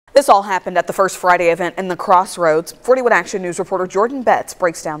This all happened at the First Friday event in the Crossroads. 41 Action News reporter Jordan Betts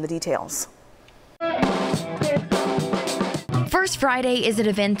breaks down the details. First Friday is an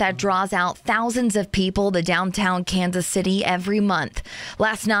event that draws out thousands of people to downtown Kansas City every month.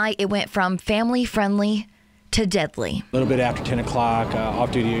 Last night, it went from family-friendly to deadly. A little bit after 10 o'clock,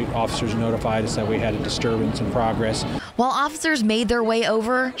 off-duty officers notified us that we had a disturbance in progress. While officers made their way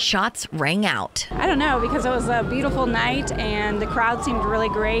over, shots rang out. I don't know, because it was a beautiful night and the crowd seemed really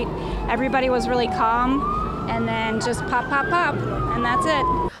great. Everybody was really calm, and then just pop, pop, pop, and that's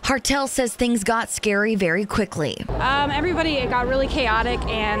it. Hartel says things got scary very quickly. It got really chaotic,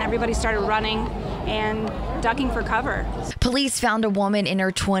 and everybody started running and ducking for cover. Police found a woman in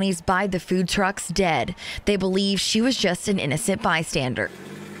her 20s by the food trucks dead. They believe she was just an innocent bystander.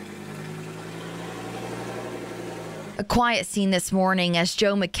 A quiet scene this morning as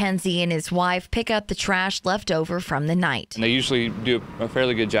Joe McKenzie and his wife pick up the trash left over from the night. They usually do a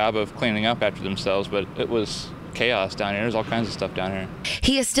fairly good job of cleaning up after themselves, but it was chaos down here. There's all kinds of stuff down here.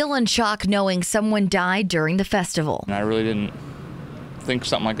 He is still in shock knowing someone died during the festival. And I really didn't think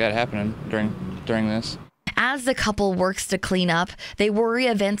something like that happening during this. As the couple works to clean up, they worry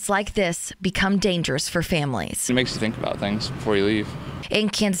events like this become dangerous for families. It makes you think about things before you leave. In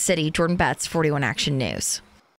Kansas City, Jordan Betts, 41 Action News.